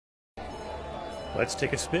Let's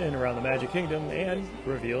take a spin around the Magic Kingdom and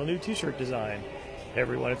reveal a new t-shirt design. Hey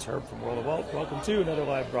everyone, it's Herb from World of Walt. Welcome to another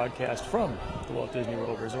live broadcast from the Walt Disney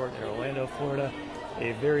World Resort in Orlando, Florida.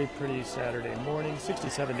 A very pretty Saturday morning,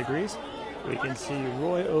 67 degrees. We can see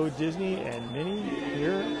Roy O. Disney and Minnie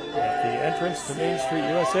here at the entrance to Main Street,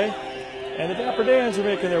 USA. And the Dapper Dans are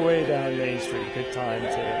making their way down Main Street. Good time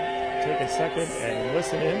to take a second and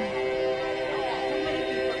listen in.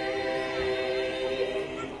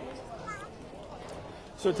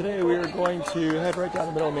 So today we are going to head right down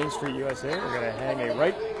the middle of Main Street, USA. We're going to hang a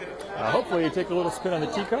right, hopefully take a little spin on the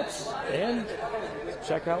teacups and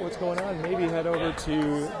check out what's going on. Maybe head over to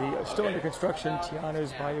the still under construction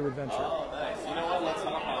Tiana's Bayou Adventure. Oh, nice. You know what? Let's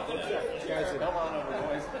hop on. You guys say, come on over,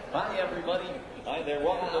 boys. Hi, everybody. Hi there.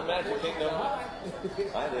 Welcome to Magic Kingdom.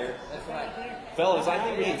 Hi there. Fellas, I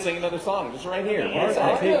think we should sing another song just right here. Yes,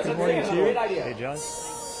 I think. Good morning to you. Great idea. Hey, John.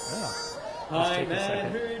 Oh. I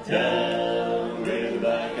met her down where the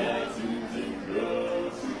black-eyed Susan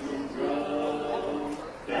grows,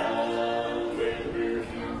 down where the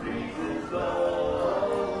perfume breezes blow.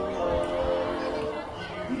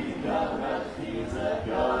 We talk about the pizza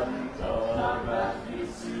garden, talk about the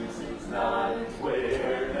Susan's not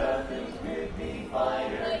where nothing could be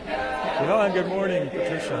finer. John, good morning.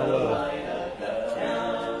 Patricia, hello.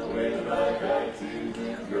 Down where the black-eyed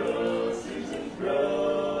Susan grows, Susan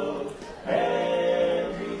grows.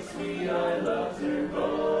 Every sweet I love her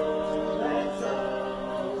both, that's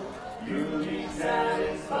all. You'll be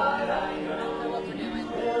satisfied, I know. You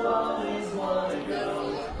will always want to go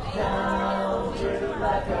down where the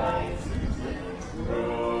black-eyed Susans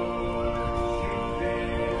grow.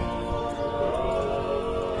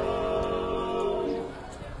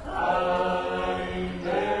 I'm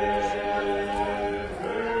never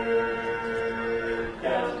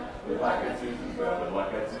down where the black-eyed Susans grow, where the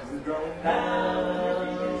black-eyed Susans grow.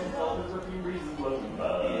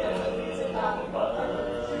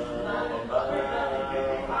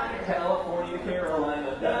 California,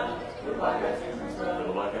 Carolina, down where the black-eyed Susans grow, where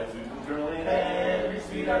the black-eyed Susans grow. And every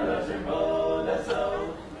sweet I love her more, that's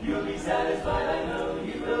so. You'll be satisfied, I know.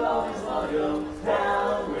 You will always want to go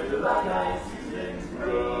down where the black-eyed Susans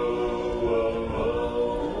grow.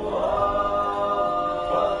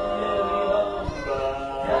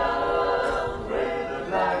 Down where the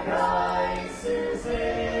black-eyed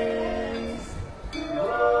Susans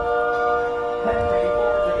grow. Hey,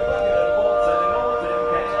 for take a bucket of bolts and an old tin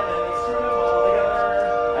can and screw them all together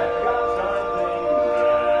and God's done things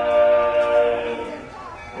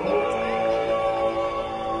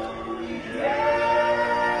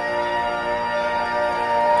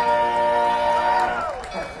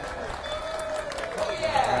right. Oh,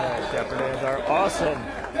 yeah! Alright, Dapper Dans are awesome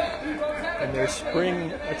in their spring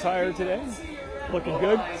attire today. Looking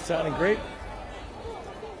good, sounding great.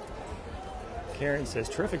 Karen says,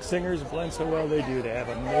 terrific singers, blend so well they do. They have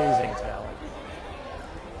amazing talent.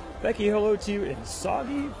 Becky, hello to you in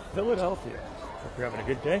soggy Philadelphia. Hope you're having a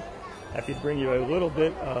good day. Happy to bring you a little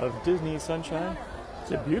bit of Disney sunshine.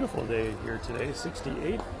 It's a beautiful day here today,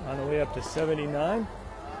 68 on the way up to 79.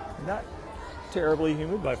 Not terribly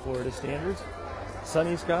humid by Florida standards.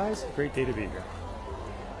 Sunny skies, great day to be here.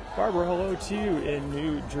 Barbara, hello to you in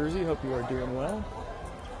New Jersey. Hope you are doing well.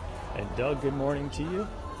 And Doug, good morning to you.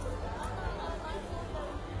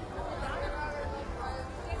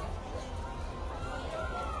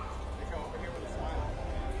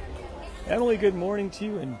 Emily, good morning to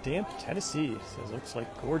you in Damp, Tennessee. Says, looks like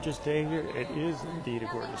a gorgeous day here. It is indeed a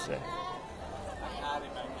gorgeous day.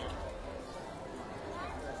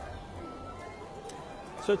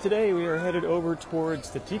 So today we are headed over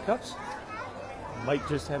towards the teacups. Might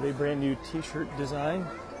just have a brand new t-shirt design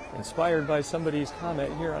inspired by somebody's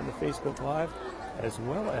comment here on the Facebook Live, as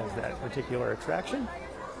well as that particular attraction.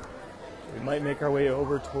 We might make our way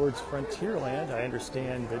over towards Frontierland. I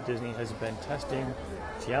understand that Disney has been testing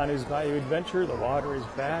Tiana's Bayou Adventure. The water is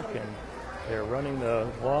back and they're running the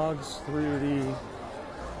logs through the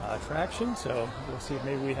attraction. So we'll see if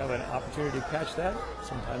maybe we have an opportunity to catch that.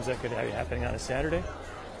 Sometimes that could be happening on a Saturday.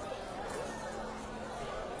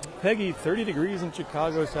 Peggy, 30 degrees in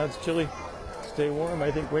Chicago sounds chilly. Stay warm.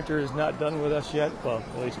 I think winter is not done with us yet. Well,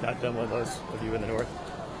 at least not done with us, of you in the north.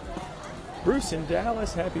 Bruce in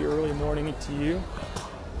Dallas, happy early morning to you.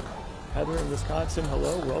 Heather in Wisconsin,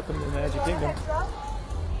 hello. Welcome to the Magic Kingdom.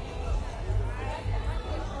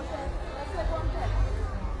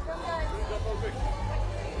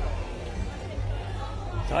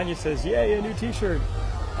 Tanya says, yay, a new t-shirt.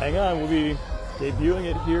 Hang on, we'll be debuting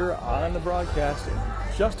it here on the broadcast in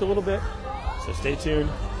just a little bit, so stay tuned.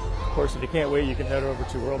 Of course, if you can't wait, you can head over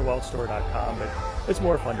to worldofwaltstore.com, but it's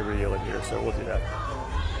more fun to reveal it here, so we'll do that.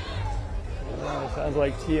 Sounds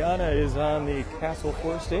like Tiana is on the Castle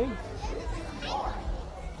 4 stage.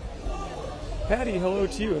 Patty, hello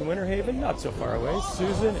to you in Winter Haven, not so far away.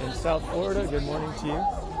 Susan in South Florida, good morning to you.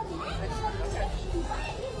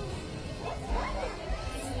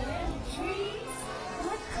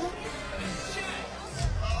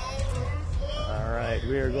 All right,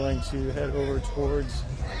 we are going to head over towards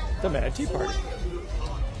the Mad Tea Party.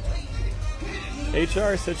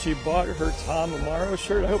 HR said she bought her Tom Amaro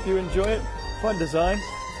shirt. I hope you enjoy it. Fun design.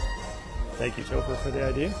 Thank you, Topher, for the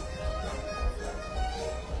idea.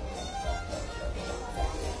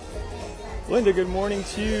 Linda, good morning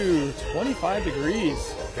to you. 25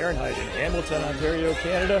 degrees Fahrenheit in Hamilton, Ontario,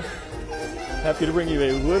 Canada. Happy to bring you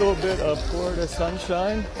a little bit of Florida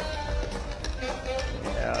sunshine. We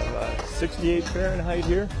have 68 Fahrenheit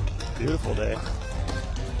here. Beautiful day.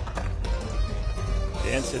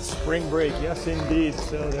 Dan said spring break. Yes, indeed.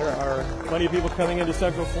 So there are plenty of people coming into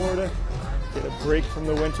Central Florida. Get a break from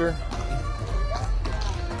the winter.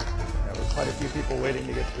 There were quite a few people waiting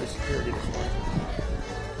to get through security this morning.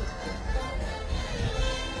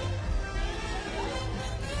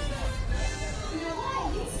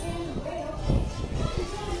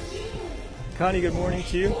 Connie, good morning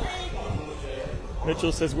to you.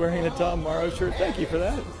 Mitchell says wearing a Tom Morrow shirt. Thank you for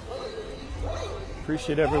that.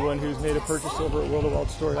 Appreciate everyone who's made a purchase over at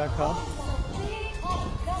worldofwildstore.com.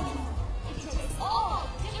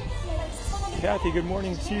 Kathy, good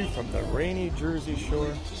morning to you from the rainy Jersey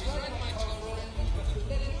Shore.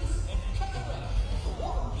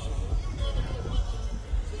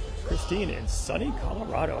 Christine in sunny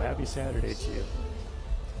Colorado. Happy Saturday to you.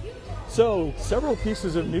 So, several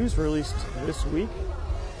pieces of news released this week.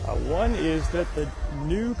 One is that the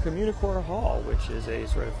new Communicore Hall, which is a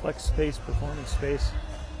sort of flex space, performance space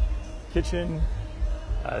kitchen,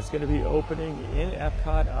 is going to be opening in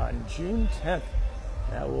Epcot on June 10th.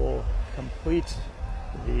 That will complete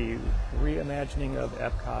the reimagining of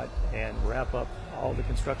Epcot and wrap up all the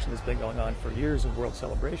construction that's been going on for years of World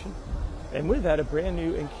Celebration. And with that, a brand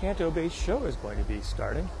new Encanto-based show is going to be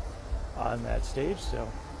starting on that stage.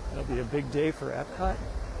 So it'll be a big day for Epcot.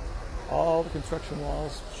 All the construction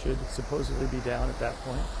walls should supposedly be down at that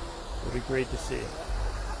point. It'll be great to see.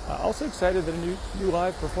 Also excited that a new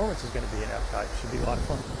live performance is going to be in Epcot. It should be a lot of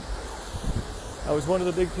fun. That was one of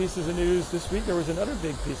the big pieces of news this week. There was another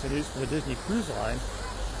big piece of news from the Disney Cruise Line.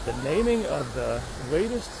 The naming of the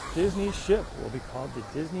latest Disney ship will be called the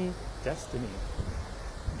Disney Destiny,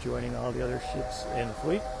 joining all the other ships in the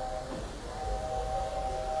fleet.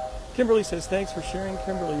 Kimberly says, thanks for sharing.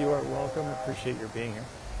 Kimberly, you are welcome. Appreciate your being here.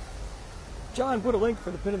 John put a link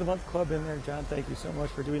for the Pin of the Month Club in there. John, thank you so much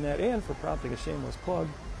for doing that and for prompting a shameless plug,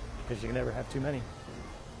 because you can never have too many.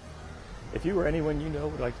 If you or anyone you know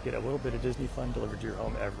would like to get a little bit of Disney fun delivered to your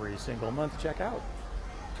home every single month, check out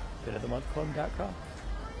pinofthemonthclub.com.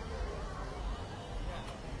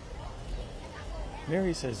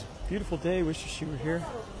 Mary says, beautiful day, wishes she were here.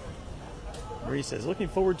 Marie says, looking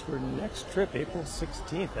forward to her next trip, April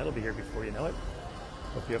 16th. That'll be here before you know it.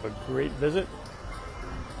 Hope you have a great visit.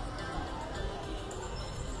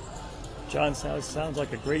 John sounds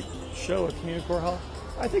like a great show at Communicore Hall.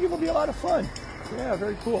 I think it will be a lot of fun. Yeah,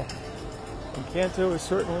 very cool. Encanto is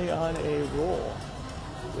certainly on a roll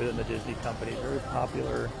within the Disney company. Very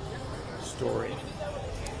popular story.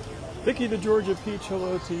 Vicky the Georgia Peach,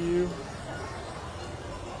 hello to you.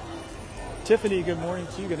 Tiffany, good morning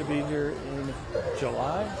to you. Going to be here in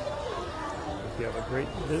July. Hope you have a great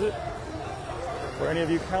visit. For any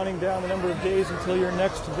of you counting down the number of days until your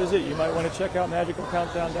next visit, you might want to check out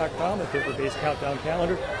magicalcountdown.com, a paper-based countdown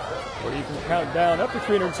calendar, where you can count down up to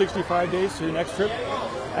 365 days to your next trip.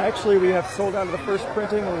 Actually, we have sold out of the first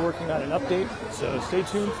printing. We're working on an update, so stay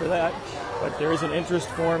tuned for that. But there is an interest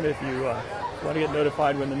form. If you want to get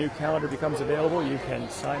notified when the new calendar becomes available, you can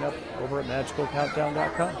sign up over at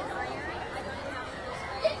magicalcountdown.com.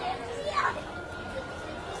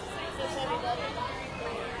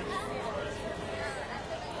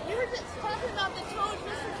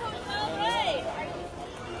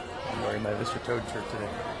 My Mr. Toad shirt today.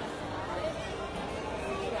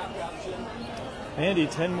 Andy,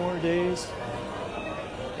 10 more days.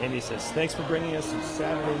 Amy says, thanks for bringing us some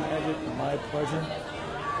Saturday magic. My pleasure.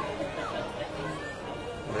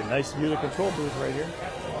 Have a nice view of the control booth right here.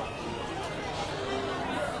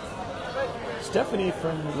 Stephanie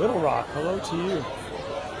from Little Rock, hello to you.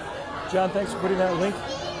 John, thanks for putting that link.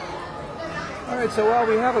 All right, so while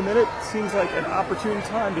we have a minute, it seems like an opportune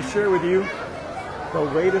time to share with you the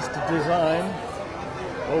latest design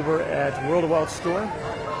over at World of Wild Store,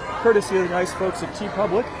 courtesy of the nice folks at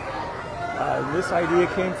TeePublic. This idea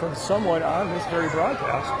came from someone on this very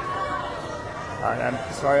broadcast And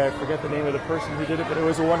I'm sorry, I forget the name of the person who did it, but it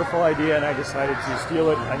was a wonderful idea, and I decided to steal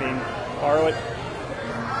it. Borrow it.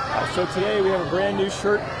 So today we have a brand new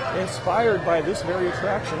shirt inspired by this very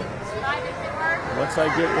attraction. Once I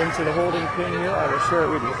get into the holding pin here, I will share it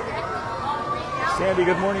with you. Sandy,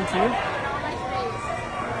 good morning to you.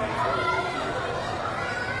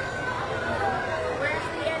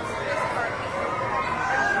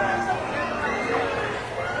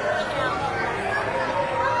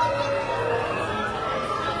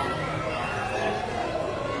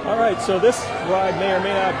 Alright, so this ride may or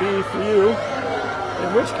may not be for you,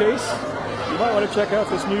 in which case you might want to check out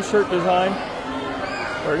this new shirt design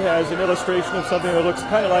where it has an illustration of something that looks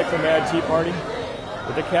kind of like the Mad Tea Party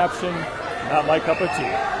with the caption, "Not my cup of tea,"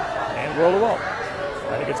 and World of Walt.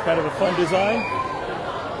 I think it's kind of a fun design,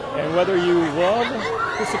 and whether you love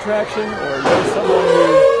this attraction or know someone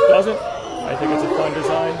who doesn't, I think it's a fun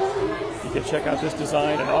design. You can check out this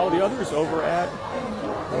design and all the others over at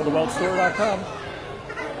worldofwaltstore.com.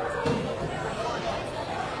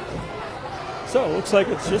 So, it looks like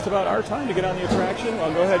it's just about our time to get on the attraction.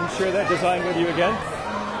 I'll go ahead and share that design with you again.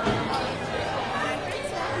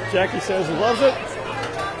 Jackie says loves it.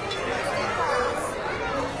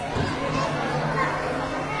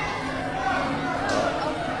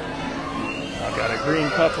 I've got a green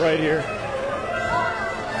cup right here.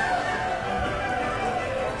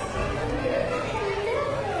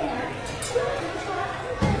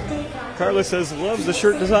 Carla says loves the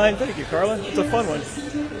shirt design. Thank you, Carla. It's a fun one.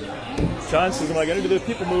 John says, am I going to do the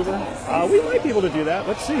people mover? We might be able to do that.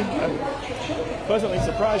 Let's see. I'm pleasantly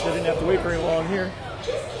surprised I didn't have to wait very long here.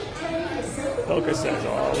 Elka says,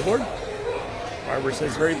 all aboard. Barbara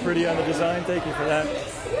says, very pretty on the design. Thank you for that.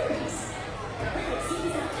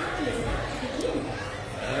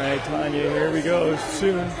 All right, Tanya, here we go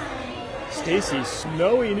soon. Stacy,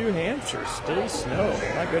 snowy New Hampshire. Still snow.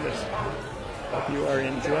 My goodness. Hope you are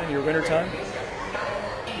enjoying your winter time.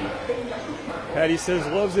 Patty says,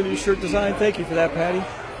 loves the new shirt design. Thank you for that, Patty.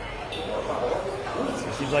 So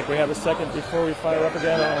it seems like we have a second before we fire up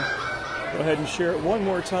again. I'll go ahead and share it one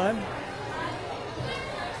more time.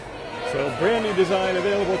 So brand new design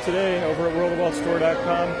available today over at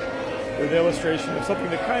worldofwaltstore.com with an illustration of something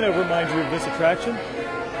that kind of reminds you of this attraction.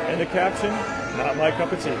 And the caption, "Not my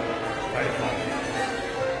cup of tea." Kind of fun.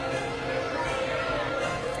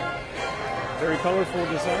 Very colorful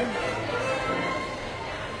design.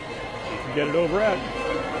 Get it over at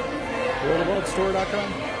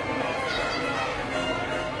worldofwaltstore.com.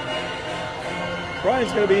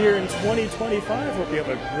 Brian's going to be here in 2025. Hope you have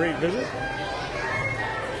a great visit.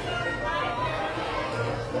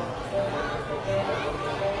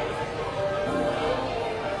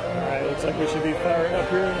 All right, looks like we should be firing up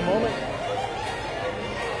here in a moment.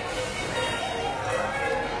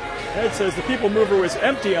 Ed says the people mover was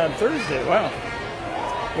empty on Thursday. Wow.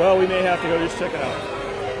 Well, we may have to go just check it out.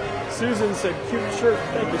 Susan said, cute shirt.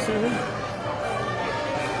 Thank you, Susan.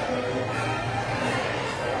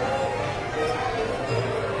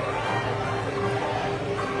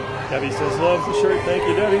 Debbie says, loves the shirt. Thank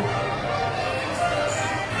you, Debbie.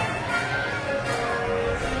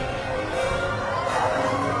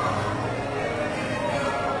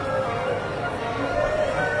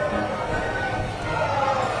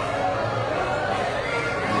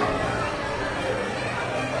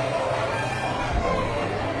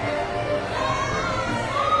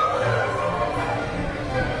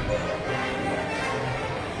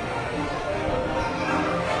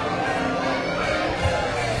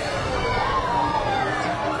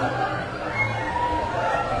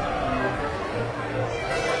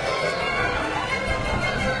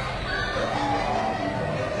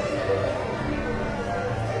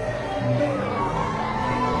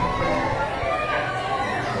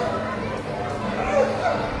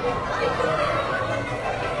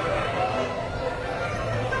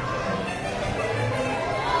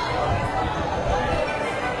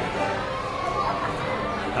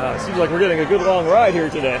 Seems like we're getting a good long ride here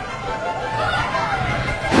today.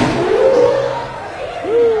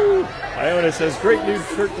 Woo! Iona says, great new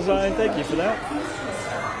shirt design. Thank you for that.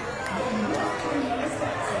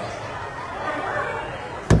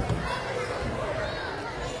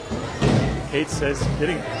 Kate says,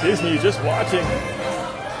 getting Disney just watching.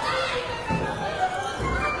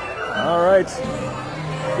 All right.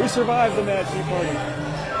 We survived the Mad Tea Party.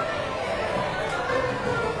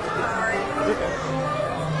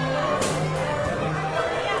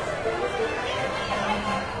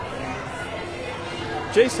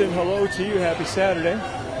 Jason, hello to you. Happy Saturday.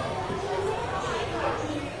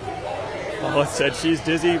 Oh, it said she's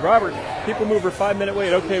dizzy. Robert, people mover, 5-minute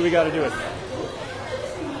wait. Okay, we got to do it.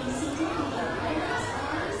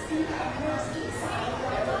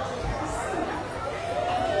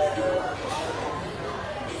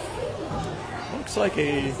 Looks like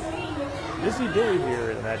a busy day here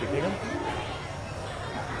in the Magic Kingdom.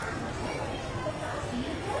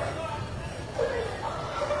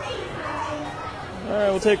 All right,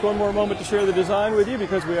 we'll take one more moment to share the design with you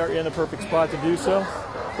because we are in the perfect spot to do so.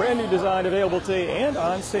 Brand new design available today and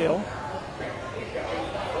on sale.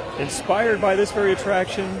 Inspired by this very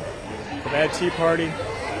attraction, the Mad Tea Party,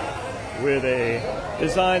 with a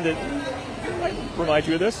design that might remind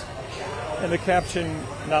you of this, and the caption,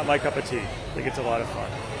 "Not my cup of tea." I think it's a lot of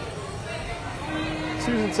fun.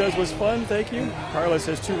 Susan says, "Was fun, thank you." Carla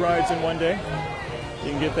says, 2 rides in one day.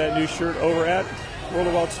 You can get that new shirt over at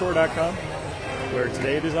worldofwaltstore.com, where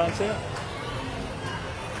today it is on sale.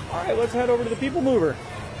 All right, let's head over to the People Mover.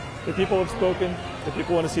 The people have spoken. The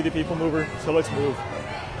people want to see the People Mover, so let's move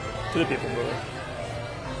to the People Mover.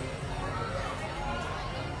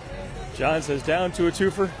 John says, "Down to a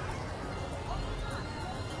twofer."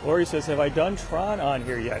 Lori says, "Have I done Tron on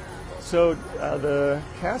here yet?" So the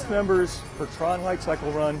cast members for Tron Light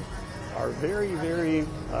Cycle Run are very, very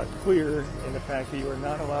clear in the fact that you are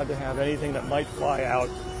not allowed to have anything that might fly out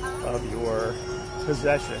of your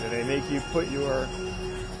possession, and they make you put your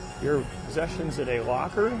possessions in a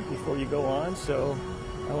locker before you go on. So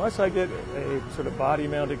unless I get a sort of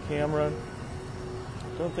body-mounted camera,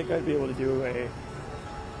 I don't think I'd be able to do a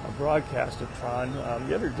broadcast of Tron.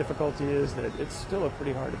 The other difficulty is that it's still a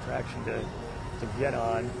pretty hard attraction to get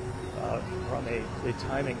on from a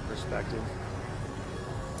timing perspective.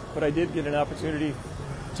 But I did get an opportunity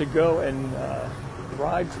to go and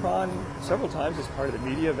ride Tron several times as part of the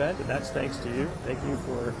media event, and that's thanks to you. Thank you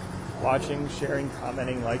for watching, sharing,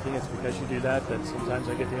 commenting, liking. It's because you do that sometimes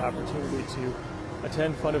I get the opportunity to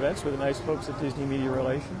attend fun events with the nice folks at Disney Media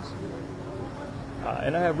Relations.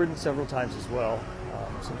 And I have ridden several times as well.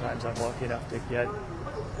 Sometimes I'm lucky enough to get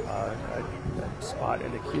a spot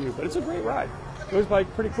in the queue, but it's a great ride. It goes by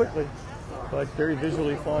pretty quickly, but very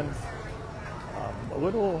visually fun. A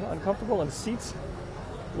little uncomfortable in the seats.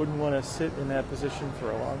 Wouldn't want to sit in that position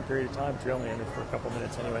for a long period of time, but you're only in it for a couple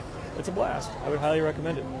minutes anyway. It's a blast. I would highly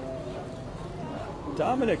recommend it.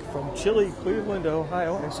 Dominic from chilly Cleveland,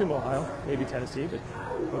 Ohio. I assume Ohio, maybe Tennessee, but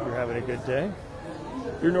hope you're having a good day.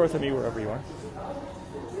 You're north of me wherever you are.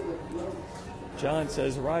 John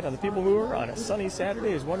says, "A ride on the People Mover on a sunny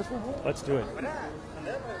Saturday is wonderful. Let's do it."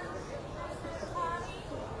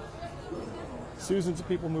 Susan's a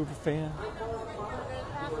People Mover fan.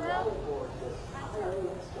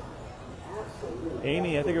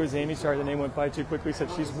 Amy, I think it was Amy, sorry the name went by too quickly, said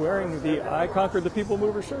she's wearing the "I Conquered the People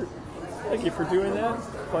Mover" shirt. Thank you for doing that.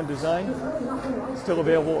 Fun design. Still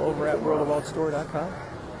available over at worldofwaltstore.com.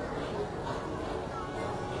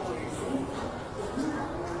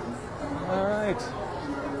 All right.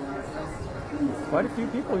 Quite a few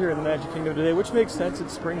people here in the Magic Kingdom today, which makes sense.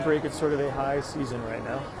 It's spring break. It's sort of a high season right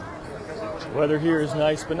now. Weather here is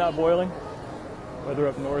nice, but not boiling. Weather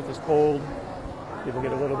up north is cold. People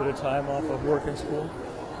get a little bit of time off of work and school.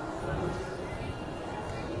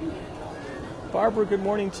 Barbara, good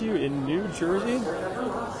morning to you in New Jersey.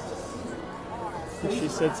 She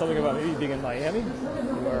said something about maybe being in Miami.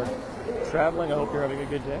 You are traveling. I hope you're having a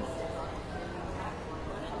good day.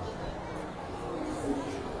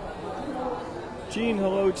 Jean,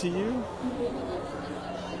 hello to you.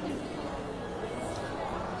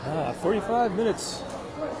 45 minutes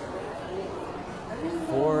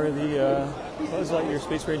for the Buzz Lightyear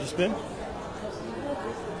Space Ranger spin.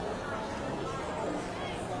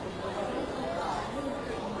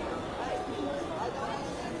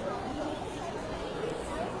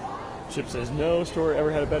 Chip says, "No store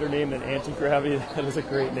ever had a better name than Anti-Gravity." That is a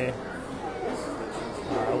great name.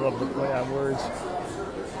 I love the play on words.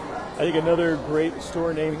 I think another great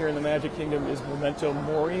store name here in the Magic Kingdom is Memento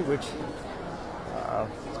Mori, which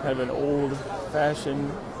is kind of an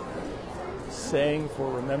old-fashioned saying for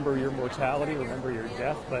remember your mortality, remember your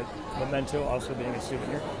death, but memento also being a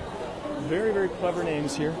souvenir. Very, very clever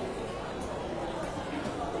names here.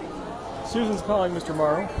 Susan's calling Mr.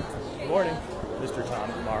 Morrow. Good morning, Mr. Tom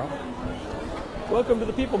Morrow. Welcome to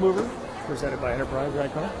the People Mover, presented by Enterprise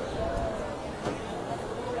Rent-A-Car.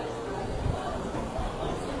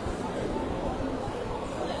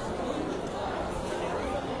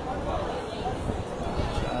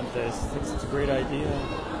 John thinks it's a great idea.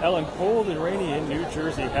 Ellen, cold and rainy in New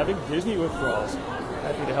Jersey, having Disney withdrawals.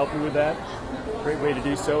 Happy to help you with that. Great way to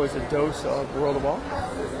do so is a dose of World of Walt.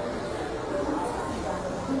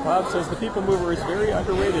 Bob says the People Mover is very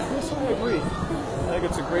underrated. Yes, I agree. I think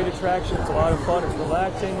it's a great attraction. It's a lot of fun. It's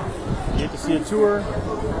relaxing. You get to see a tour.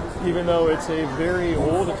 Even though it's a very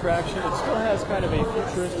old attraction, it still has kind of a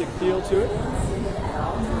futuristic feel to it.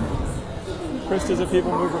 Krista's a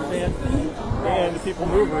People Mover fan, and the People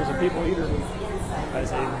Mover is a people eater.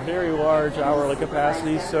 has a very large hourly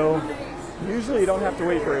capacity, so usually you don't have to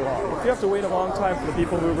wait very long. If you have to wait a long time for the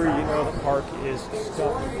People Mover, you know the park is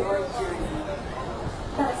stuffed.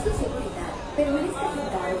 Para su seguridad, permanezca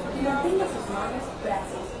sentado y mantenga sus manos,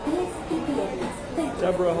 brazos, pies y piernas dentro.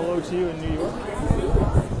 Deborah, hello to you in New York.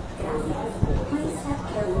 Please step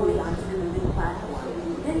carefully onto the moving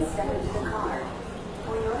platform, then step into the car.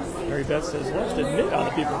 For your safety, Mary Beth says, let's admit on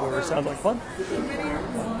the People Mover. Sounds like fun.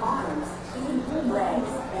 arms, feet, legs,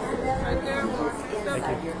 and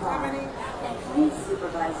inside your car. And please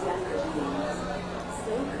supervise younger beings.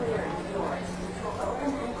 Stay clear of doors.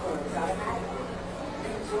 Open and close automatically.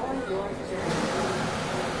 Enjoy your journey.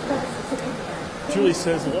 Julie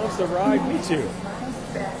says, loves the ride. Me too.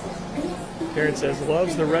 Karen says,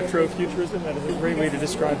 loves the retro futurism. That is a great way to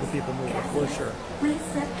describe the People Mover, for sure. Please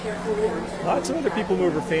step carefully onto Lots of other People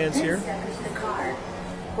Mover fans here. step into the car.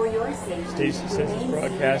 For your safety, Stacy says this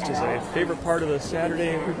broadcast is a favorite part of the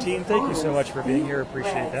Saturday routine. Thank you so much for being here.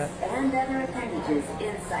 Appreciate that. and other appendages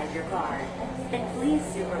inside your car. And please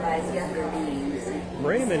supervise younger beings.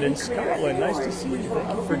 Raymond in Scotland, nice to see you.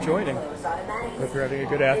 Thank you for joining. Hope you're having a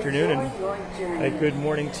good afternoon and a good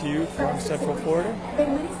morning to you from Central Florida.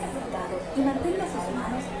 Permanezca sentado y mantenga sus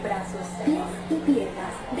manos, brazos, pies y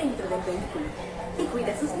piernas dentro del vehículo. Y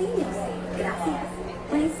cuida a sus niños. Gracias.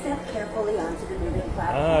 Please step carefully onto the moving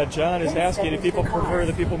platform. John is asking if people prefer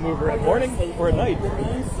the People Mover at morning or at night.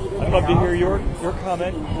 I'd love to hear your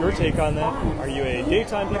comment, your take on that. Are you a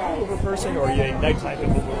daytime People Mover person or are you a nighttime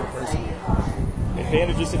People Mover person?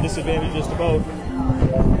 Advantages and disadvantages to both.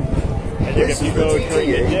 I think if you go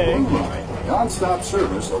during the day, Non-stop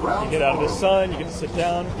service around. you get out of the sun, you get to sit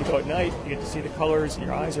down. If you go at night, you get to see the colors, and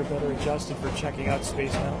your eyes are better adjusted for checking out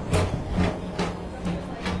Space Mountain.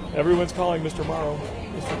 Everyone's calling Mr. Morrow,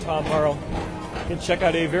 Mr. Tom Morrow. You can check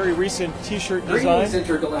out a very recent T-shirt design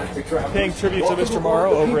Intergalactic travelers. paying tribute to Mr.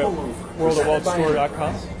 Morrow over at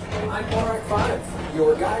worldofwaltstore.com. I'm Borak 5,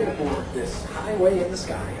 your guide aboard this highway in the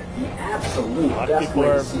sky. The absolute A lot of best people way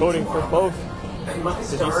are to see voting for tomorrow. both. And my Denise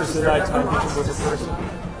stars is are a nighttime lots People Mover to see. person.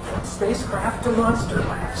 From spacecraft to monster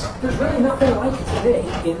labs. There's really nothing like today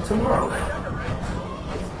in Tomorrowland.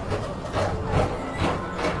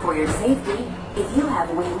 For your safety, if you have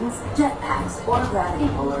wings, jetpacks, or gravity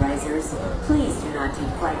polarizers, please do not take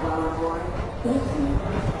flight while on board. Thank you.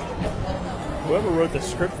 Whoever wrote the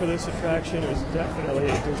script for this attraction was definitely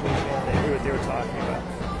a Disney fan. They knew what they were talking about.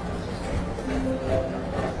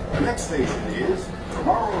 The next station is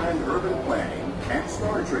Tomorrowland Urban Planning and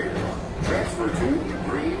Star Trader. Transfer to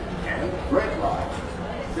green and red line.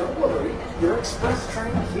 Don't worry, your express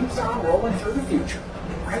train keeps on rolling through the future.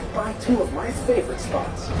 Right by two of my favorite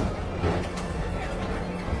spots.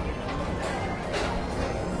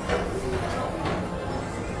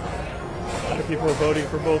 A lot of people are voting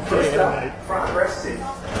for both day First and up, night. Progress City.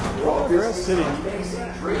 Progress City.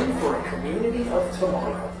 Amazing dream for a community of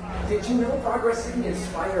tomorrow. Did you know Progress City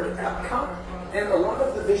inspired Epcot and a lot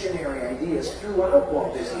of the visionary ideas throughout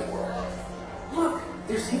Walt Disney World? Look,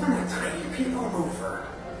 there's even a tiny People Mover.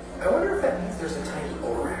 I wonder if that means there's a tiny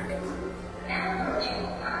ORAC.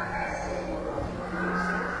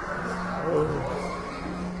 Oh.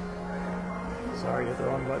 Sorry, hit the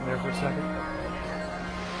wrong button there for a second.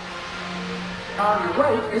 On your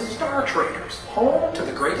right is Star Traders, home to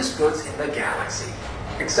the greatest goods in the galaxy.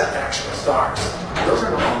 Except actual stars. Those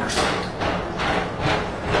are no longer sold.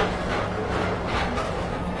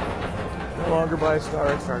 No longer buy a star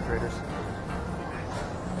at Star Traders.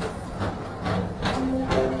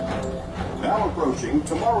 Now approaching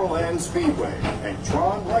Tomorrowland Speedway and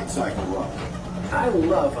Tron Light Cycle Run. I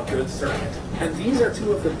love a good circuit, and these are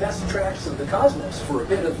two of the best tracks in the cosmos for a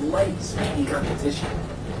bit of light, speedy competition.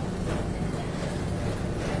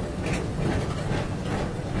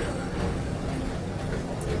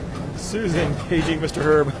 Susan caging Mr.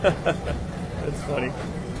 Herb. That's funny.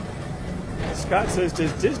 Scott says,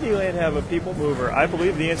 does Disneyland have a People Mover? I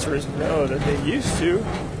believe the answer is no, that they used to,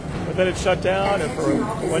 but then it shut down, and for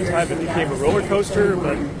one time it became a roller coaster,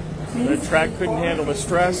 but the track couldn't handle the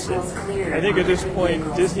stress. I think at this point,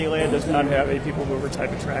 Disneyland does not have a People Mover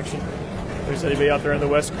type attraction. If there's anybody out there on the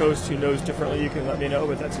West Coast who knows differently, you can let me know,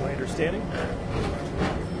 but that's my understanding.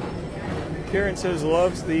 Karen says,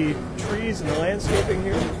 loves the trees and the landscaping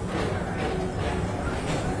here.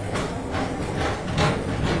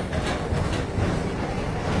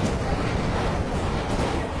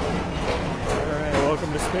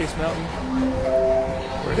 Welcome to Space Mountain,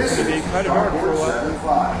 where it's going to be kind of dark for a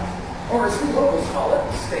while. Or as we locals call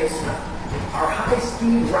it, Space Mountain. Our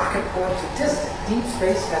high-speed rocket port to distant deep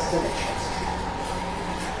space destinations.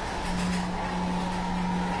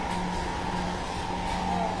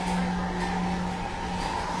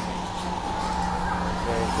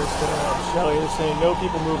 Shelly is saying no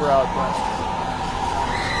people mover out west.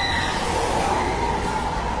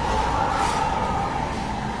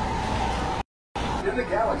 In the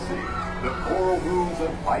galaxy, the coral moons of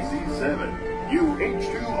Pisces 7. You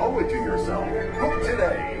H2O it to yourself. Book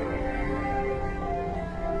today.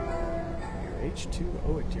 You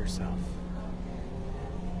H2O it to yourself.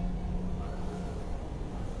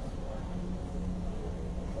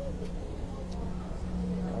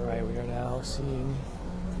 All right, we are now seeing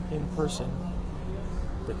in person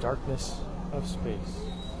the darkness of space.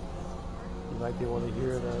 You might be able to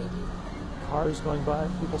hear the cars going by,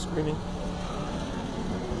 people screaming.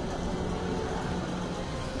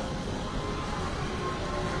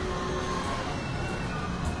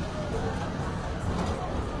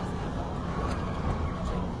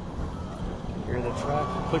 Hear the track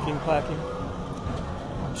clicking, clacking.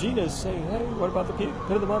 Gina's saying, hey, what about the Pit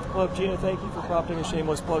of the Month Club? Gina, thank you for prompting a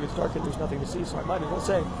shameless plug. It's dark and there's nothing to see, so I might as well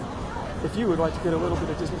say, if you would like to get a little bit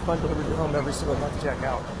of Disney fun delivered to your home every single month, check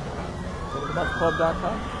out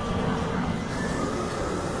pitofthemonthclub.com.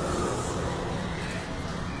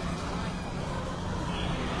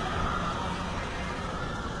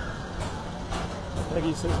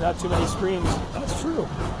 Peggy says, not too many screens. That's true.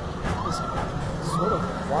 It's sort of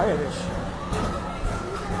quietish.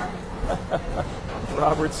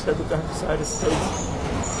 Robert said the dark side of space.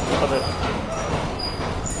 Love it.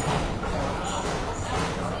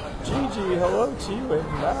 Gigi, hello to you and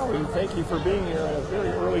Maui. Thank you for being here on a very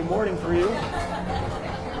early morning for you.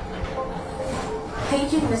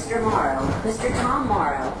 Paging Mr. Morrow, Mr. Tom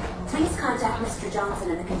Morrow. Please contact Mr. Johnson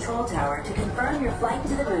in the control tower to confirm your flight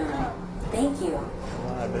to the moon. Thank you.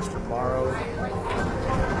 Mr. Morrow.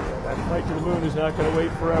 That flight to the moon is not going to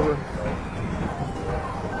wait forever.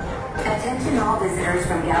 Attention all visitors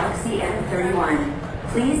from Galaxy M31.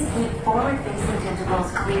 Please keep forward-facing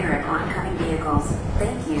tentacles clear of oncoming vehicles.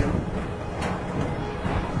 Thank you.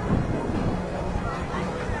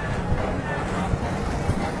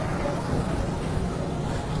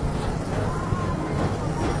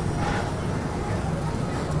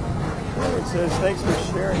 Well, it says, thanks for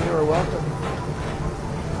sharing. You are welcome.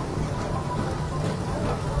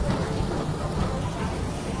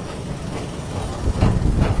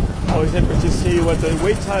 Always interesting to see what the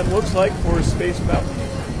wait time looks like for Space Mountain.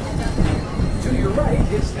 To your right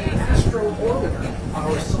is the Astro Orbiter,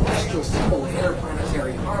 our celestial symbol of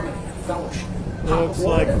interplanetary harmony and fellowship. Looks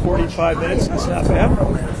like 45 minutes. It's not bad.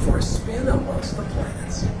 For a spin amongst the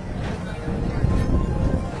planets.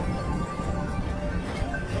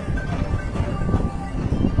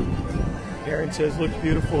 Aaron says, looks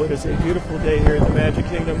beautiful. It is a beautiful day here in the Magic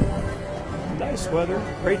Kingdom. Nice weather.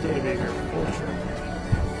 Great day to be here, for sure.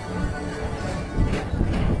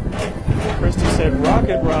 Christy said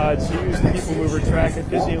rocket rods used the People Mover track at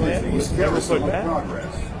Disneyland was never put back.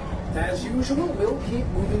 As usual, we'll keep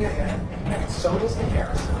moving ahead, and so does the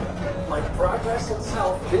carousel. Like progress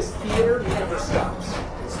itself, this theater never stops,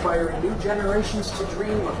 inspiring new generations to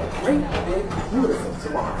dream of a great, big, beautiful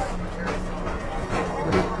tomorrow.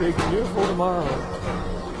 Great, big, beautiful tomorrow.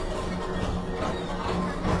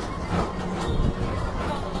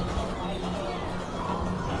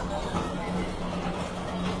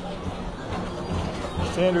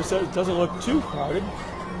 Sanders says it doesn't look too crowded.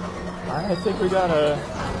 I think we got a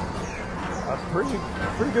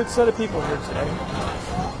pretty good set of people here today.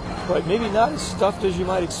 But maybe not as stuffed as you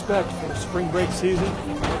might expect for spring break season.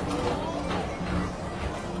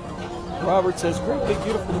 Robert says, great big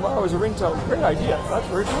beautiful tomorrow is a ringtone. Great idea. That's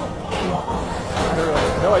very cool.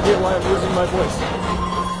 No idea why I'm losing my voice.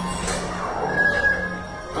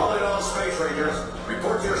 Calling all space rangers.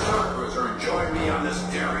 Report to your star cruiser and join me on this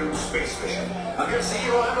daring space mission against the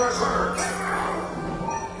evil Emperor's River.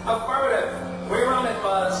 Affirmative. We're on it,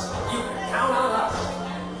 Buzz. You can count on us.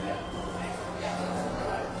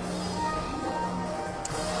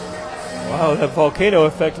 Wow, that volcano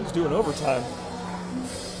effect is doing overtime.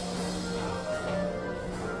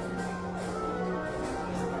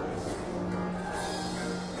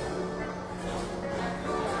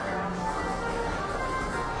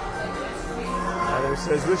 Heather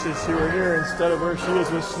says, wishes she were here instead of where she is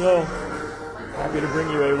with snow. Happy to bring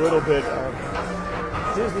you a little bit of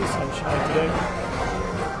Disney sunshine today.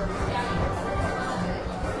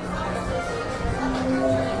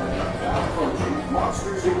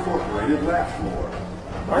 Monsters Incorporated laugh floor.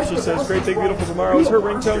 Marcy says, great big beautiful tomorrow is her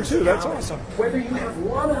ringtone too. That's awesome. Whether you have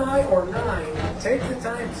one eye or 9, take the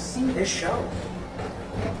time to see this show.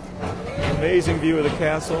 Amazing view of the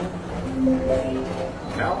castle.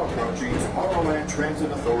 Now approaching Tomorrowland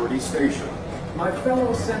Transit Authority Station. My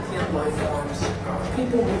fellow sentient life forms, our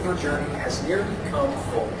People Mover journey has nearly come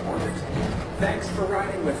full orbit. Thanks for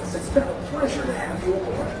riding with us. It's been a pleasure to have you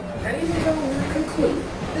aboard. And even though we're concluded,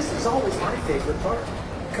 this is always my favorite part.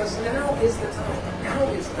 Because now is the time, now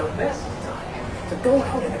is the best time to go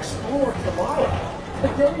out and explore tomorrow,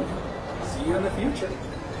 today. See you in the future.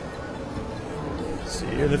 See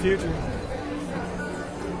you in the future.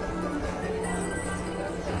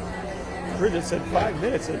 Bridget said 5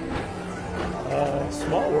 minutes at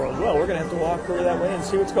Small World. Well, we're going to have to walk over that way and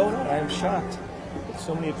see what's going on. I am shocked that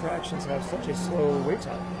so many attractions have such a slow wait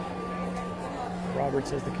time. Robert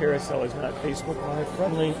says the carousel is not Facebook Live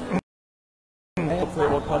friendly. Hopefully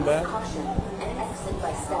it will come back. Caution and exit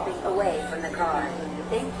by stepping away from the car.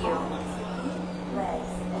 Thank you.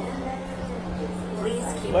 Please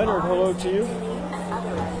keep Leonard, hello arms, to you. and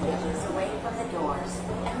other appendages away from the doors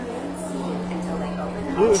and remain seated until they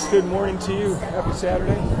open the Lewis, good morning to you. Happy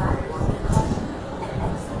Saturday. Caution and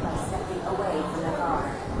exit by stepping away from the car.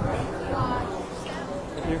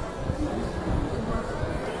 Thank you.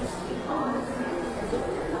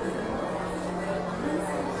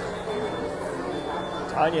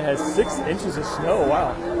 Tanya has 6 inches of snow.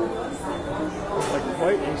 Wow. It's like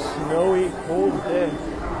quite a snowy, cold day.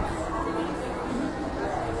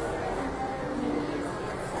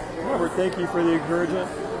 Robert, thank you for the encouragement.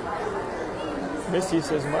 Misty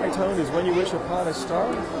says, my tone is when you wish upon a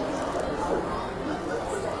star.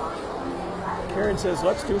 Karen says,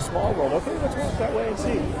 let's do Small World. Okay, let's walk that way and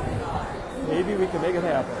see. Maybe we can make it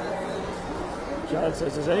happen. John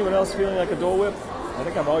says, is anyone else feeling like a Dole Whip? I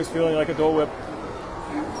think I'm always feeling like a Dole Whip.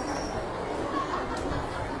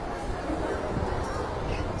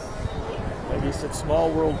 He said, Small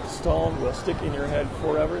World stone will stick in your head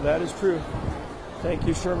forever. That is true. Thank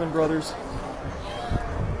you, Sherman Brothers.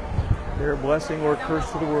 They're a blessing or a curse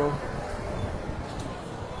to the world.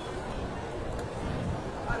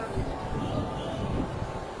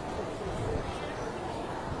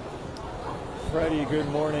 Freddie, good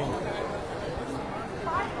morning.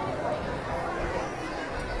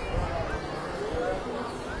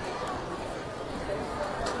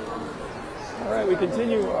 All right, we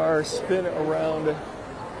continue our spin around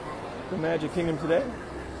the Magic Kingdom today.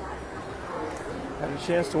 Had a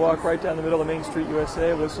chance to walk right down the middle of Main Street,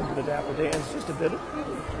 USA, listen to the Dapper Dans just a bit.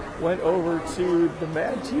 Went over to the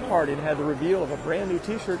Mad Tea Party and had the reveal of a brand new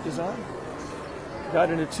t-shirt design.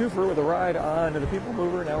 Got in a twofer with a ride on to the People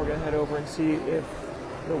Mover. Now we're going to head over and see if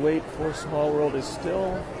the wait for Small World is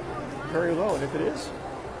still very low. And if it is,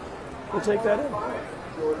 we'll take that in.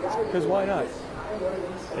 Because why not?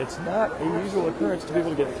 It's not a usual occurrence to be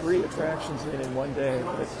able to get 3 attractions in one day,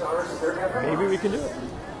 but maybe we can do it.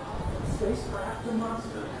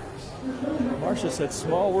 Marcia said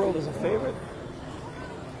Small World is a favorite.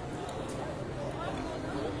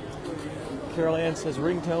 Carol Ann says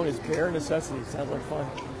ringtone is bare necessity. Sounds like fun.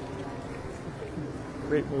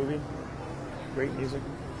 Great movie. Great music.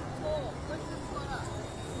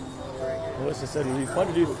 Melissa said it would be fun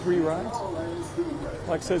to do 3 rides.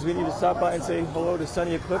 Mike says we need to stop by and say hello to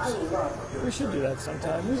Sunny Eclipse. We should do that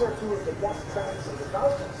sometime.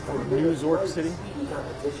 Or New York City.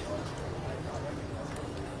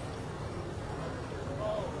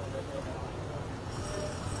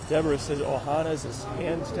 Deborah says Ohana's is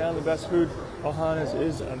hands down the best food. Ohana's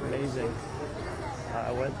is amazing.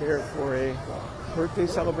 I went there for a birthday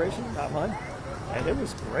celebration, not mine, and it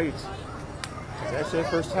was great. It's actually the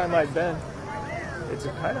first time I'd been. It's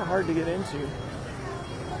kind of hard to get into.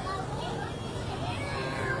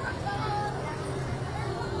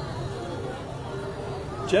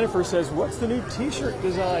 Jennifer says, what's the new t-shirt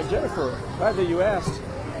design? Jennifer, glad that you asked.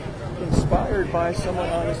 Inspired by someone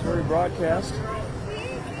on this very broadcast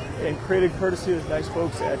and created courtesy of the nice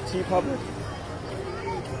folks at TeePublic.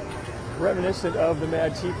 Reminiscent of the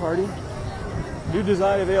Mad Tea Party. New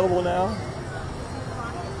design available now.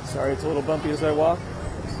 Sorry, it's a little bumpy as I walk.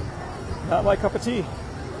 Not my cup of tea.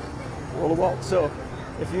 World of Walt. So,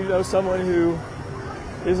 if you know someone who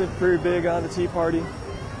isn't very big on the Tea Party,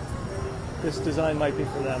 this design might be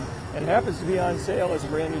for them. And it happens to be on sale as a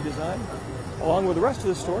brand new design, along with the rest of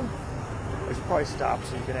the store. I should probably stop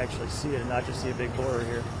so you can actually see it and not just see a big blur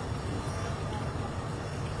here.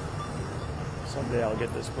 Someday I'll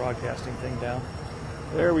get this broadcasting thing down.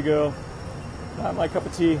 There we go. Not my cup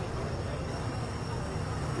of tea.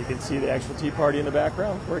 You can see the actual Tea Party in the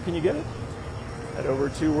background. Where can you get it? Head over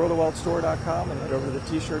to worldofwaltstore.com and head over to the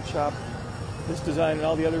t-shirt shop. This design and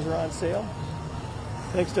all the others are on sale.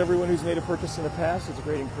 Thanks to everyone who's made a purchase in the past. It's a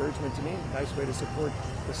great encouragement to me. Nice way to support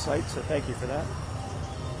the site, so thank you for that.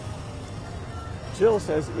 Jill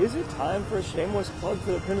says, is it time for a shameless plug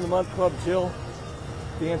for the Pin of the Month Club? Jill,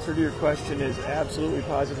 The answer to your question is absolutely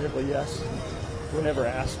positively yes, whenever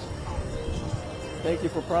asked. Thank you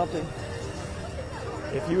for prompting.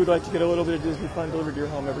 If you would like to get a little bit of Disney fun delivered to your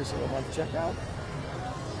home every single month, check out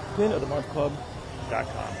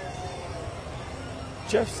pinofthemonthclub.com.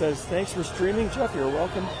 Jeff says, thanks for streaming. Jeff, you're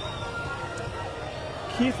welcome.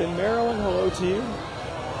 Keith in Maryland, hello to you.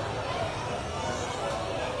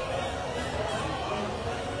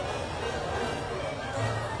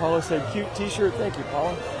 Paula said, cute t-shirt. Thank you,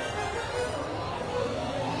 Paula.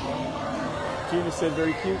 Gina said,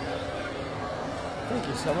 very cute. Thank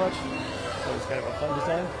you so much. That was kind of a fun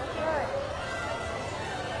design.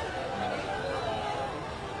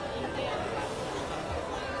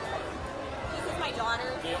 This is my daughter.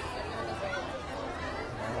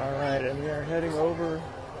 All right, and we are heading over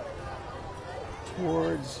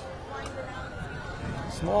towards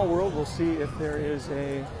Small World. We'll see if there is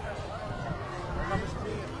a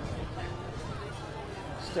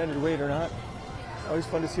extended wait or not. Always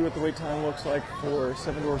fun to see what the wait time looks like for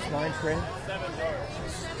Seven Dwarfs Mine Train.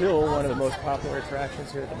 Still one of the most popular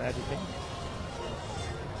attractions here at the Magic Kingdom.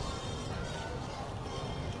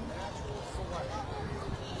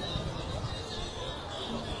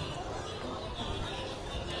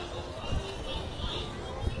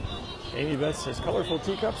 Amy Beth says, colorful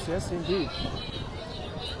teacups? Yes, indeed.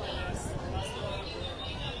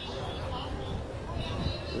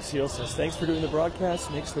 Lucille says, thanks for doing the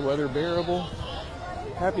broadcast. Makes the weather bearable.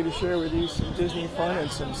 Happy to share with you some Disney fun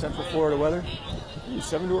and some Central Florida weather.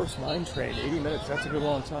 Seven Dwarfs Mine Train, 80 minutes. That's a good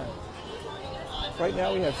long time. Right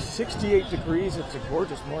now we have 68 degrees. It's a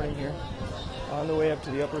gorgeous morning here. On the way up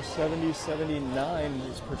to the upper 70s, 79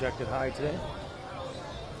 is projected high today.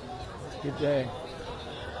 Good day.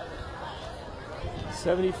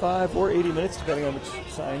 75 or 80 minutes, depending on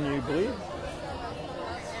which sign you believe.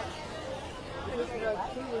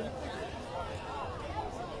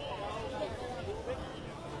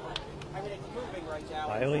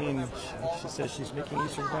 Eileen, she says she's making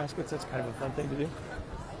Easter baskets. That's kind of a fun thing to do.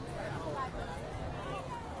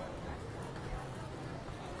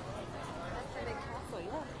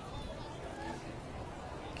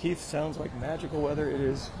 Keith, sounds like magical weather. It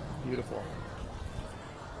is beautiful.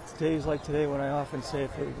 It's days like today when I often say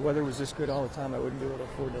if the weather was this good all the time, I wouldn't be able to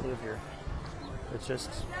afford to live here. It's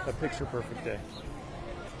just a picture-perfect day.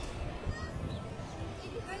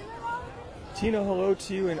 Tina, hello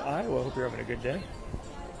to you in Iowa. Hope you're having a good day.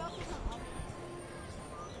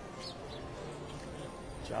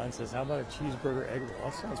 John says, how about a cheeseburger egg roll?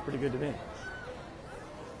 That sounds pretty good to me.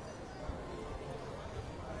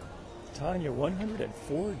 Tanya,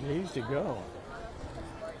 104 days to go.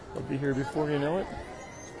 We'll be here before you know it.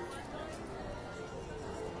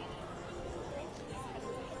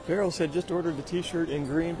 Beryl said, just ordered the t-shirt in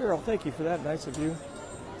green. Beryl, thank you for that. Nice of you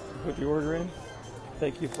to put the order in.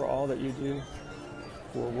 Thank you for all that you do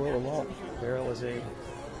for World of Walt. Beryl is a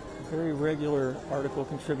very regular article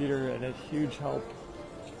contributor and a huge help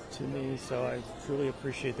to me, so I truly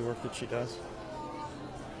appreciate the work that she does.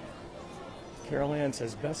 Carol Ann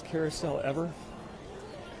says, best carousel ever.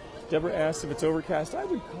 Deborah asks if it's overcast. I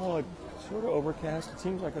would call it sort of overcast. It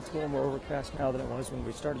seems like it's a little more overcast now than it was when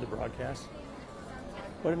we started the broadcast.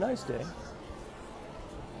 But a nice day.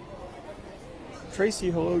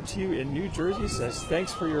 Tracy, hello to you in New Jersey, says,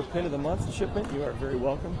 thanks for your Pin of the Month shipment. You are very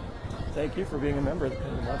welcome. Thank you for being a member of the Pin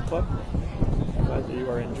of the Month Club. I'm glad that you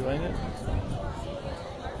are enjoying it.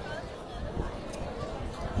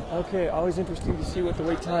 Okay, always interesting to see what the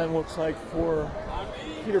wait time looks like for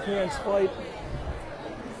Peter Pan's flight.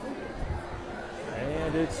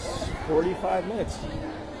 And it's 45 minutes.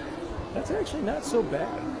 That's actually not so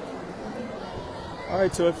bad. All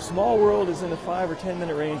right, so if Small World is in the 5 or 10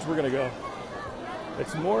 minute range, we're going to go. If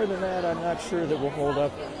it's more than that, I'm not sure that we'll hold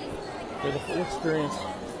up for the full experience.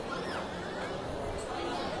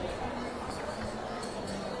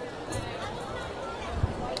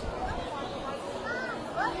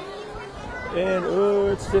 And, oh,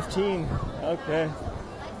 it's 15. Okay.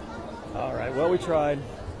 All right, well, we tried.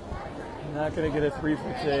 Not going to get a 3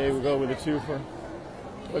 for today. We'll go with a 2 for.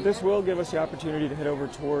 But this will give us the opportunity to head over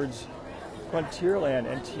towards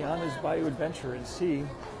Frontierland and Tiana's Bayou Adventure and see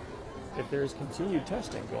if there's continued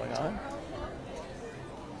testing going on.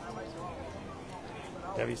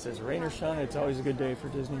 Debbie says, rain or shine, it's always a good day for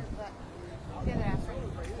Disney.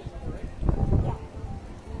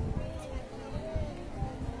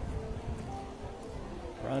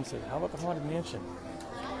 Ron said, how about the Haunted Mansion?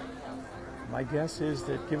 My guess is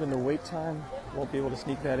that given the wait time, won't be able to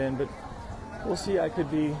sneak that in, but we'll see. I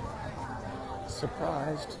could be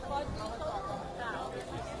surprised.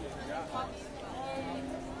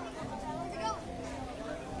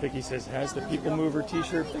 Vicky says, has the People Mover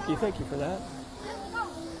t-shirt. Vicky, thank you for that.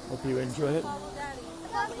 Hope you enjoy it.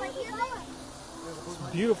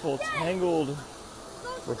 It's beautiful, tangled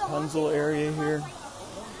Rapunzel area here.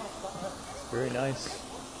 Very nice.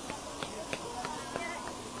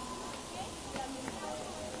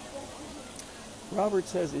 Robert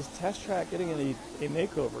says, is Test Track getting a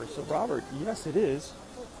makeover? So Robert, yes it is.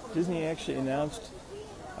 Disney actually announced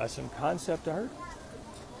some concept art.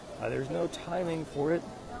 There's no timing for it.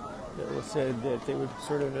 It said that they would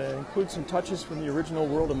sort of include some touches from the original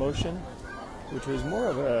World of Motion, which was more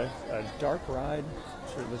of a dark ride,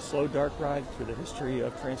 sort of a slow dark ride through the history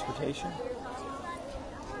of transportation.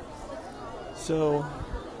 So,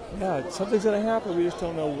 yeah, something's going to happen. We just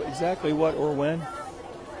don't know exactly what or when.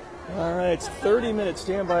 All right, it's 30-minute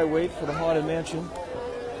standby wait for the Haunted Mansion.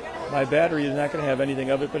 My battery is not going to have anything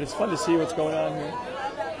of it, but it's fun to see what's going on here.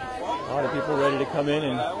 A lot of people ready to come in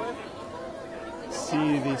and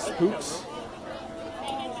see the spooks.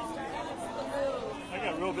 I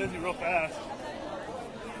got real busy real fast.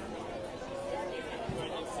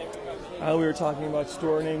 We were talking about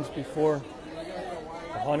store names before.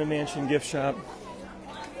 The Haunted Mansion gift shop.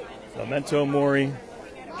 Memento Mori.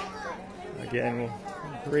 Again,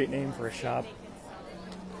 great name for a shop.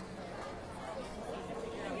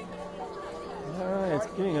 Alright, it's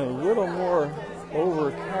getting a little more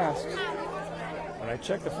overcast. When I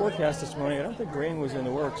checked the forecast this morning, I don't think rain was in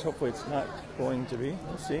the works. Hopefully it's not going to be.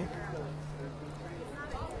 We'll see.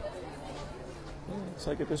 Looks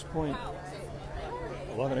like at this point,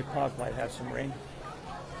 11 o'clock might have some rain.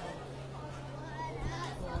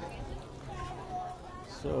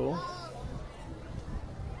 So,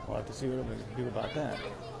 we'll have to see what I'm going to do about that.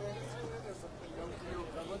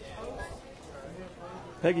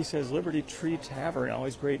 Peggy says, Liberty Tree Tavern,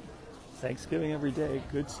 always great. Thanksgiving every day.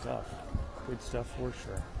 Good stuff. Good stuff for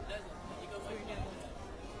sure.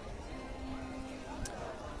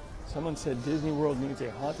 Someone said Disney World needs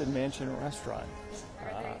a Haunted Mansion restaurant.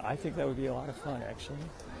 I think that would be a lot of fun, actually.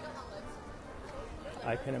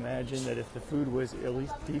 I can imagine that if the food was at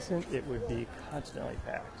least decent, it would be constantly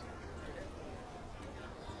packed.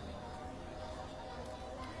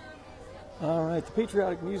 All right, the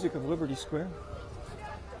patriotic music of Liberty Square.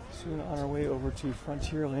 Soon on our way over to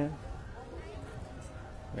Frontierland.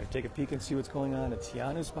 We're going to take a peek and see what's going on at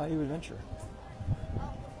Tiana's Bayou Adventure.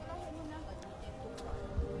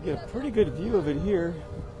 Get a pretty good view of it here.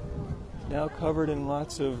 Now covered in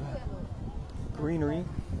lots of greenery.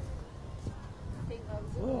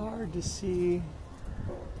 A little hard to see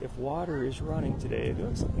if water is running today. It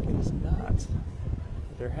looks like it is not.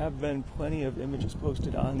 There have been plenty of images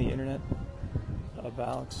posted on the internet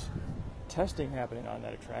about testing happening on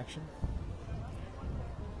that attraction.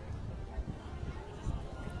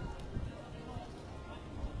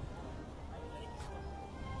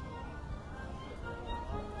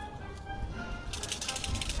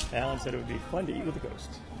 Alan said it would be fun to eat with a ghost.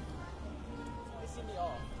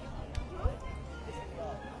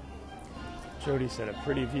 Jody said a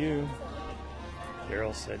pretty view.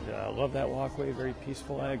 Daryl said, love that walkway, very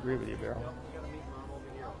peaceful. I agree with you, Daryl.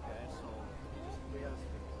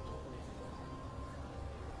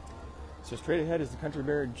 So straight ahead is the Country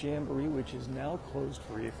Bear Jamboree, which is now closed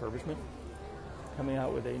for refurbishment. Coming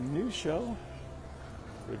out with a new show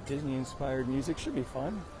with Disney-inspired music. Should be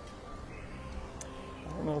fun.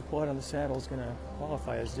 I don't know if Blood on the Saddle is going to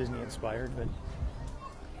qualify as Disney-inspired, but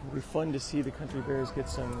it'll be fun to see the Country Bears get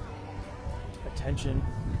some attention.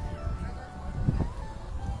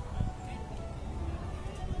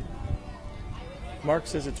 Mark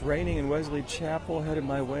says it's raining in Wesley Chapel, headed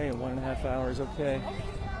my way in 1.5 hours. Okay,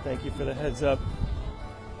 thank you for the heads up.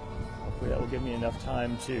 Hopefully that will give me enough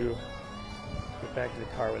time to get back to the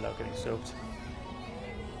car without getting soaked.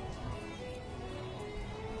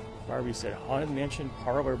 Barbie said, Haunted Mansion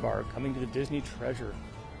Parlor Bar coming to the Disney Treasure.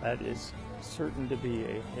 That is certain to be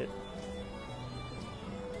a hit.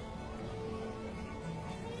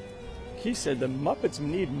 Keith said, the Muppets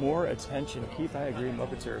need more attention. Keith, I agree.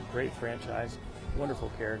 Muppets are a great franchise.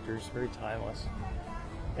 Wonderful characters, very timeless.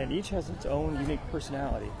 And each has its own unique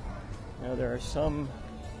personality. You know, there are some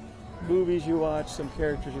movies you watch, some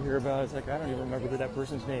characters you hear about. It's like, I don't even remember who that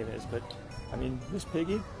person's name is. But, I mean, Miss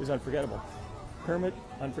Piggy is unforgettable. Kermit,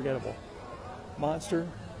 unforgettable. Monster,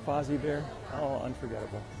 Fozzie Bear, all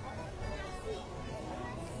unforgettable.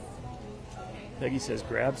 Peggy says,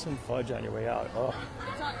 grab some fudge on your way out. Oh,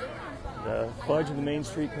 the fudge in the Main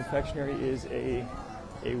Street Confectionery is a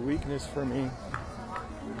weakness for me.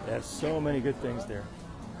 They have so many good things there.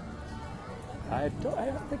 I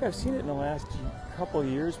don't think I've seen it in the last couple of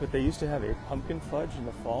years, but they used to have a pumpkin fudge in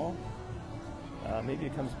the fall. Maybe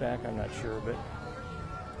it comes back, I'm not sure, but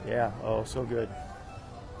Yeah, oh, so good.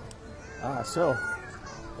 So,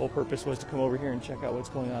 whole purpose was to come over here and check out what's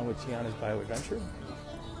going on with Tiana's Bayou Adventure.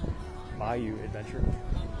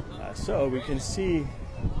 So we can see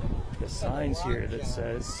the signs here that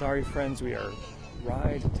says, "Sorry friends, we are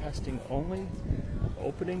ride testing only,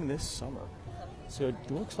 opening this summer." So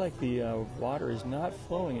it looks like the water is not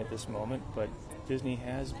flowing at this moment, but Disney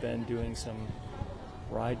has been doing some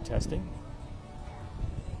ride testing.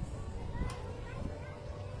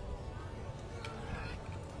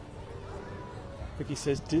 Vicky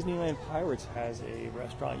says Disneyland Pirates has a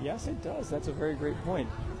restaurant. Yes, it does. That's a very great point.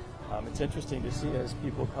 It's interesting to see as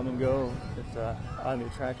people come and go that, on the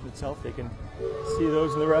attraction itself, they can see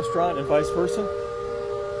those in the restaurant and vice versa.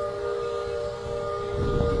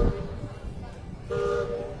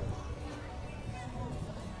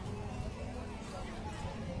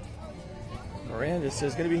 Miranda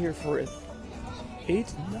says going to be here for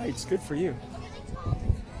 8 nights. Good for you.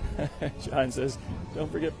 John says, don't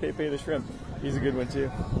forget Pepe the Shrimp. He's a good one too.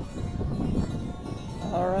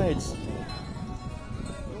 All right.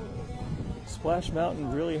 Splash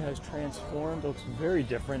Mountain really has transformed. Looks very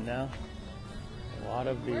different now. A lot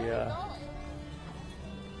of the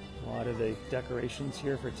decorations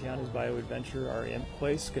here for Tiana's Bayou Adventure are in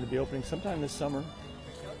place. Going to be opening sometime this summer.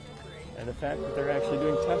 And the fact that they're actually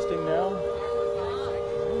doing testing now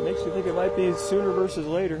makes you think it might be sooner versus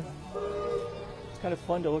later. It's kind of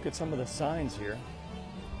fun to look at some of the signs here.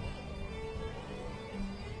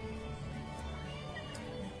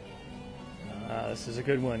 This is a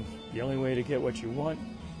good one. The only way to get what you want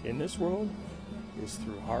in this world is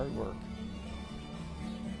through hard work.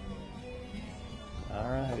 All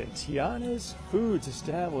right, and Tiana's Foods,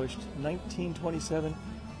 established 1927.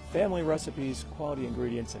 Family recipes, quality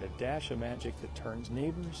ingredients, and a dash of magic that turns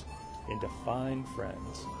neighbors into fine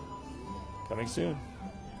friends. Coming soon.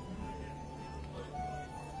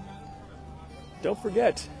 Don't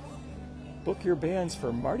forget, book your bands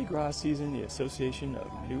for Mardi Gras season, the Association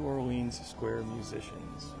of New Orleans Square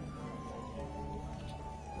Musicians.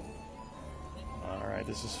 All right,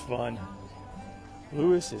 this is fun.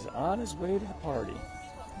 Louis is on his way to the party.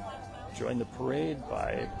 Join the parade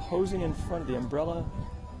by posing in front of the umbrella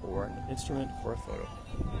or an instrument for a photo.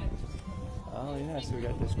 Oh yeah, so we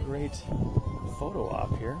got this great photo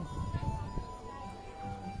op here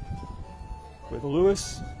with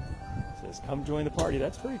Louis. Says, come join the party.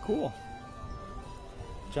 That's very cool.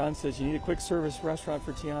 John says, you need a quick service restaurant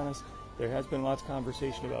for Tiana's. There has been lots of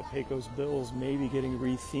conversation about Pecos Bill's maybe getting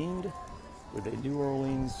rethemed with a New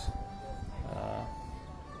Orleans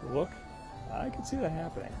look. I could see that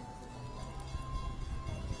happening.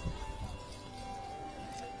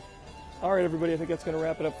 All right, everybody, I think that's going to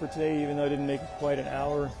wrap it up for today, even though I didn't make it quite an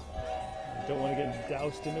hour. I don't want to get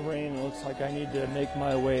doused in the rain. It looks like I need to make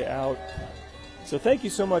my way out. So thank you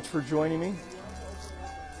so much for joining me.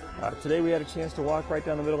 Today we had a chance to walk right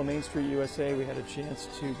down the middle of Main Street, USA. We had a chance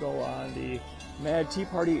to go on the Mad Tea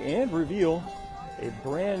Party and reveal a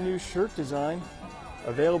brand new shirt design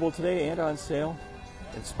available today and on sale,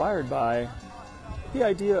 inspired by the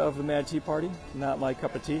idea of the Mad Tea Party. Not my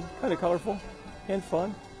cup of tea. Kind of colorful and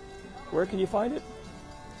fun. Where can you find it?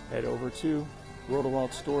 Head over to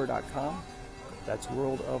worldofwaltstore.com. That's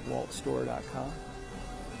worldofwaltstore.com.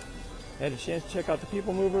 Had a chance to check out the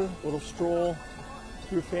People Mover, little stroll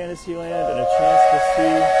through Fantasyland, and a chance to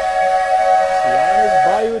see Tiana's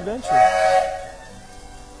Bayou Adventure.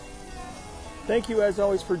 Thank you, as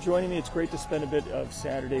always, for joining me. It's great to spend a bit of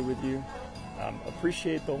Saturday with you.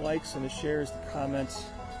 Appreciate the likes and the shares, the comments.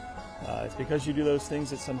 It's because you do those things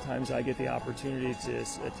that sometimes I get the opportunity to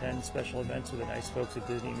attend special events with the nice folks at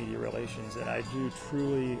Disney Media Relations, and I do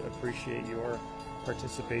truly appreciate your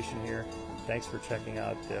participation here. Thanks for checking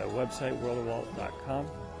out the website, worldofwalt.com.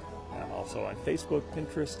 I'm also on Facebook,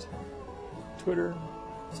 Pinterest, Twitter,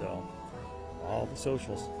 so all the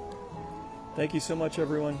socials. Thank you so much,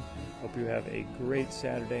 everyone. Hope you have a great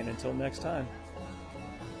Saturday, and until next time,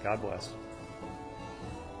 God bless.